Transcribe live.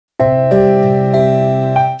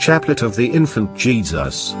Chaplet of the Infant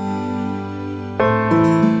Jesus.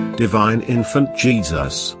 Divine Infant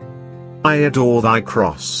Jesus, I adore thy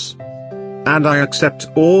cross, and I accept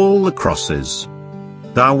all the crosses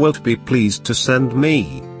thou wilt be pleased to send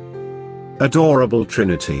me. Adorable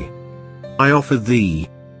Trinity, I offer thee,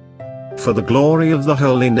 for the glory of the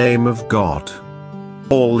holy name of God,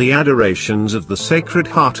 all the adorations of the Sacred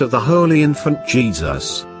Heart of the Holy Infant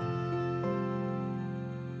Jesus.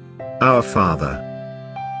 Our Father,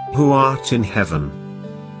 who art in heaven,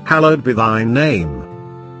 hallowed be thy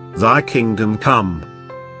name. Thy kingdom come.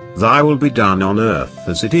 Thy will be done on earth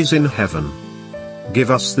as it is in heaven. Give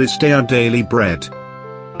us this day our daily bread,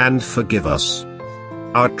 and forgive us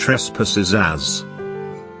our trespasses as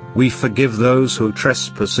we forgive those who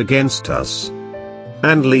trespass against us.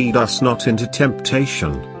 And lead us not into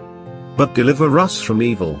temptation, but deliver us from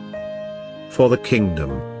evil. For the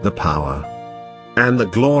kingdom, the power, and the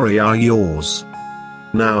glory are yours,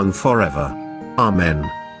 now and forever. Amen.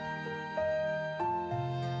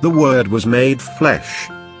 The Word was made flesh,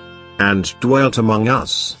 and dwelt among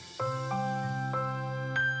us.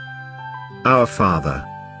 Our Father,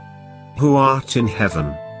 who art in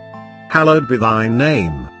heaven, hallowed be thy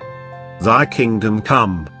name. Thy kingdom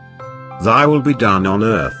come. Thy will be done on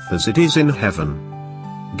earth as it is in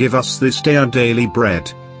heaven. Give us this day our daily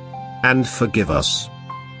bread, and forgive us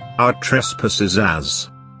our trespasses as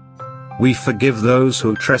we forgive those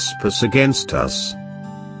who trespass against us.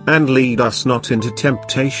 And lead us not into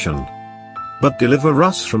temptation, but deliver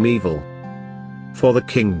us from evil. For the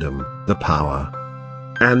kingdom, the power,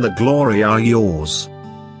 and the glory are yours,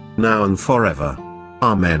 now and forever.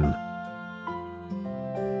 Amen.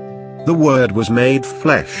 The Word was made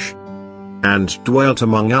flesh, and dwelt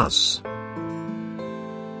among us.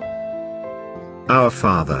 Our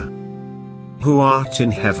Father, who art in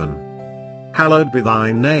heaven, hallowed be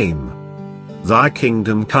thy name. Thy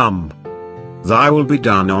kingdom come. Thy will be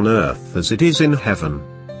done on earth as it is in heaven.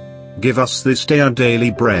 Give us this day our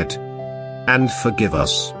daily bread, and forgive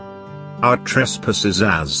us our trespasses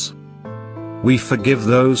as we forgive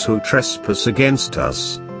those who trespass against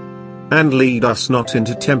us. And lead us not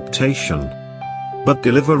into temptation, but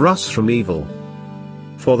deliver us from evil.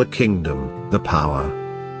 For the kingdom, the power,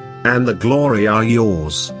 and the glory are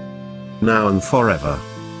yours, now and forever.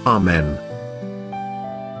 Amen.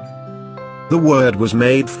 The Word was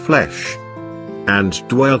made flesh, and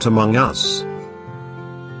dwelt among us.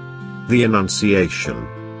 The Annunciation.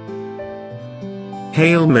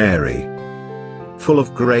 Hail Mary, full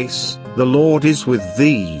of grace, the Lord is with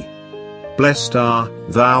thee. Blessed art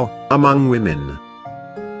thou among women,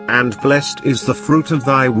 and blessed is the fruit of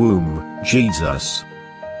thy womb, Jesus.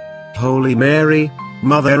 Holy Mary,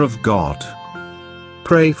 Mother of God,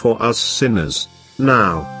 pray for us sinners,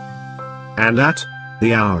 now and at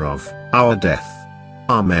the hour of our death.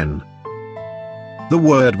 Amen. The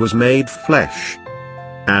Word was made flesh,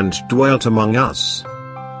 and dwelt among us.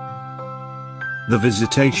 The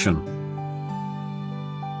Visitation.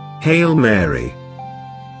 Hail Mary,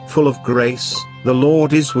 full of grace, the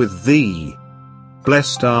Lord is with thee.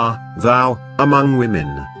 Blessed art thou among women,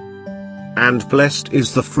 and blessed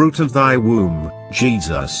is the fruit of thy womb,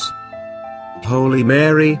 Jesus. Holy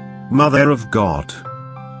Mary, Mother of God,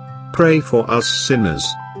 pray for us sinners,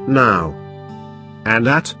 now and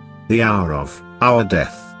at the hour of our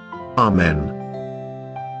death. Amen.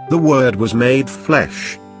 The Word was made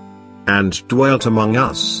flesh, and dwelt among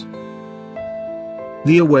us.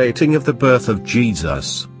 The awaiting of the birth of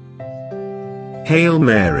Jesus. Hail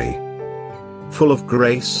Mary, full of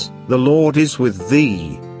grace, the Lord is with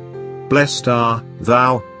thee. Blessed art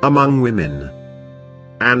thou among women,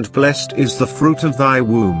 and blessed is the fruit of thy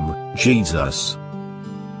womb, Jesus.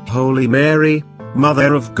 Holy Mary,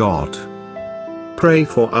 Mother of God, pray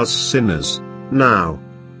for us sinners, now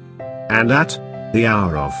and at the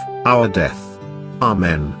hour of our death.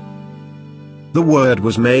 Amen. The Word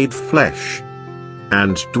was made flesh,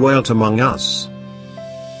 and dwelt among us.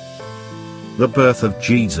 The birth of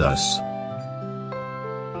Jesus.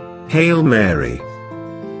 Hail Mary,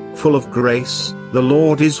 full of grace, the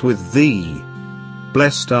Lord is with thee.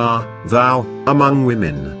 Blessed art thou among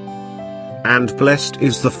women, and blessed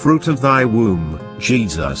is the fruit of thy womb,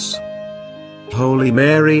 Jesus. Holy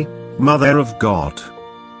Mary, Mother of God,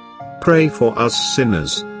 pray for us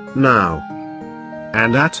sinners, now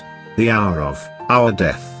and at the hour of our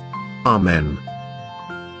death. Amen.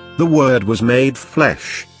 The Word was made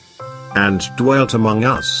flesh, and dwelt among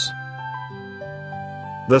us.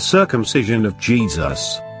 The circumcision of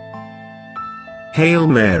Jesus. Hail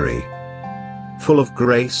Mary, full of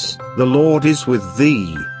grace, the Lord is with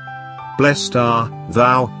thee. Blessed art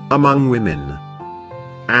thou among women,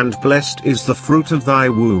 and blessed is the fruit of thy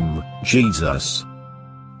womb, Jesus.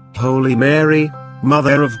 Holy Mary,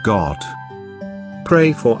 Mother of God,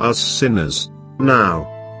 pray for us sinners, now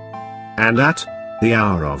and at the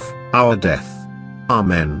hour of our death.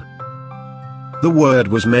 Amen. The Word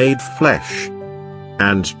was made flesh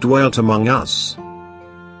and dwelt among us.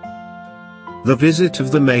 The visit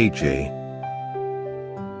of the Magi.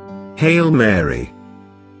 Hail Mary,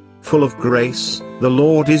 full of grace, the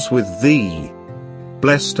Lord is with thee.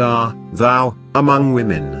 Blessed art thou among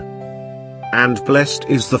women, and blessed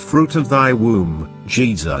is the fruit of thy womb,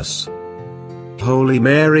 Jesus. Holy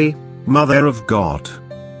Mary, Mother of God,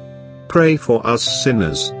 pray for us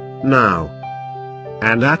sinners, now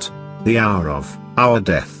and at the hour of our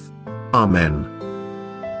death. Amen.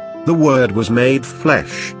 The Word was made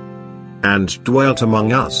flesh and dwelt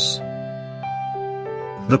among us.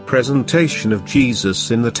 The presentation of Jesus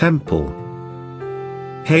in the temple.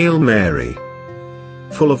 Hail Mary,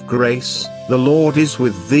 full of grace, the Lord is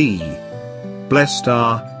with thee. Blessed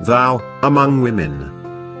art thou among women,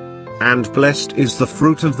 and blessed is the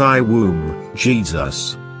fruit of thy womb,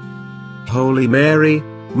 Jesus. Holy Mary,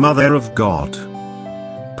 Mother of God,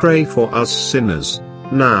 pray for us sinners,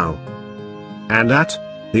 now and at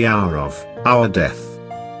the hour of our death.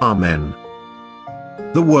 Amen.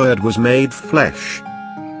 The Word was made flesh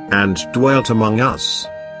and dwelt among us.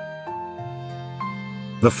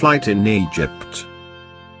 The flight in Egypt.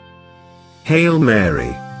 Hail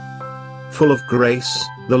Mary, full of grace,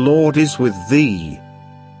 the Lord is with thee.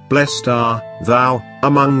 Blessed art thou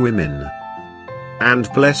among women, and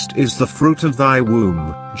blessed is the fruit of thy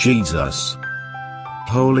womb, Jesus.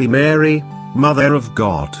 Holy Mary, Mother of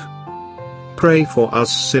God, pray for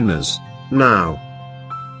us sinners, now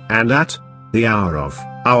and at the hour of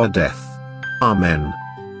our death. Amen.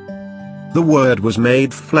 The Word was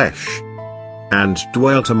made flesh and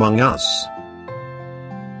dwelt among us.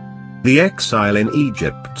 The exile in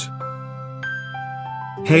Egypt.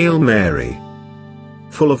 Hail Mary,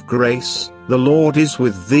 full of grace, the Lord is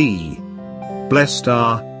with thee. Blessed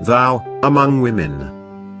art thou among women,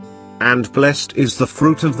 and blessed is the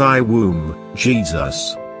fruit of thy womb,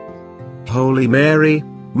 Jesus. Holy Mary,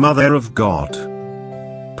 Mother of God,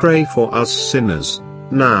 pray for us sinners,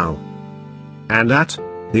 now and at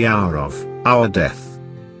the hour of our death.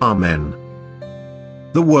 Amen.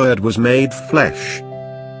 The Word was made flesh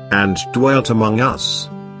and dwelt among us.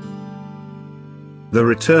 The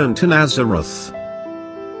return to Nazareth.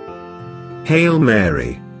 Hail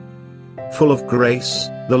Mary, full of grace,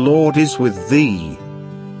 the Lord is with thee.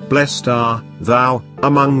 Blessed art thou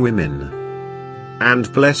among women,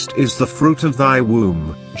 and blessed is the fruit of thy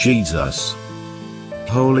womb, Jesus.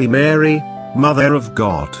 Holy Mary, Mother of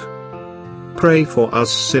God, pray for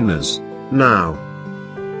us sinners, now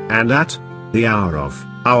and at the hour of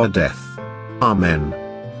our death. Amen.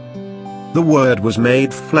 The Word was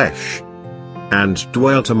made flesh and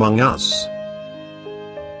dwelt among us.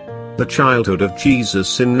 The childhood of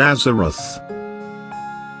Jesus in Nazareth.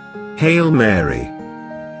 Hail Mary,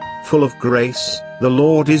 full of grace, the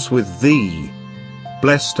Lord is with thee.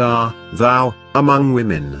 Blessed art thou among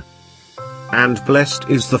women, and blessed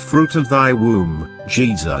is the fruit of thy womb,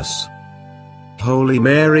 Jesus. Holy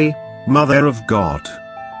Mary, Mother of God,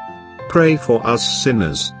 pray for us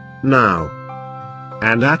sinners, now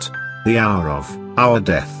and at the hour of our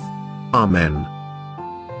death. Amen.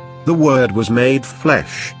 The Word was made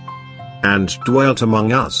flesh and dwelt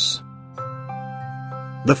among us.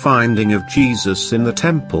 The finding of Jesus in the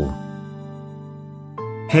temple.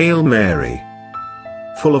 Hail Mary,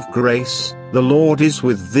 full of grace, the Lord is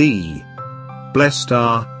with thee. Blessed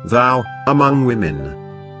art thou among women,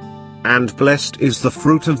 and blessed is the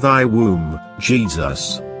fruit of thy womb,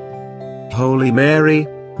 Jesus. Holy Mary,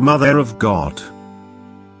 Mother of God,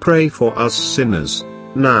 pray for us sinners,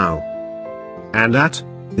 now and at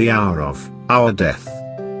the hour of our death.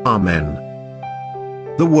 Amen.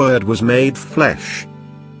 The Word was made flesh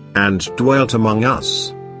and dwelt among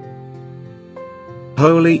us.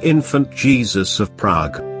 Holy Infant Jesus of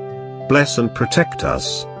Prague, bless and protect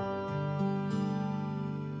us.